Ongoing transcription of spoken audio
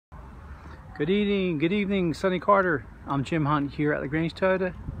Good evening, Sonny Carter. I'm Jim Hunt here at LaGrange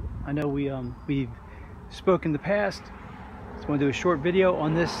Toyota. I know we've spoken in the past. Just want to do a short video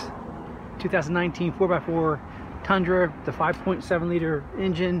on this 2019 4x4 Tundra, the 5.7 liter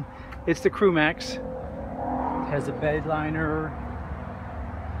engine. It's the Crew Max. It has a bed liner,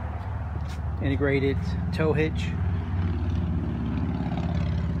 integrated tow hitch,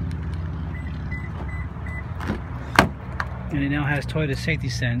 and it now has Toyota Safety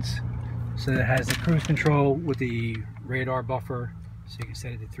Sense. So it has the cruise control with the radar buffer, so you can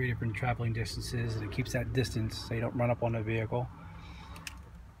set it to 3 different traveling distances, and it keeps that distance so you don't run up on the vehicle.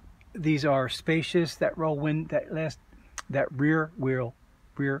 These are spacious. That rear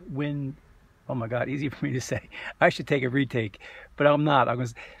wind. Oh my God, easy for me to say. I should take a retake, but I'm not.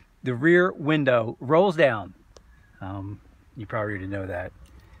 The rear window rolls down. You probably already know that.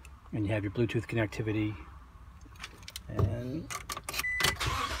 And you have your Bluetooth connectivity. And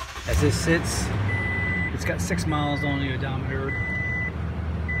as this sits, it's got 6 miles on the odometer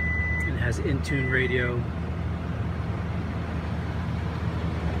and has in-tune radio.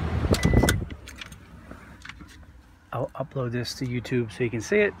 I'll upload this to YouTube so you can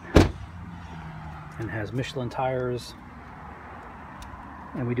see it. And has Michelin tires.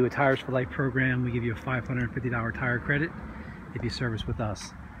 And we do a Tires for Life program. We give you a $550 tire credit if you service with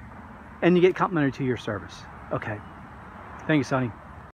us. And you get complimentary to your service. Okay. Thank you, Sonny.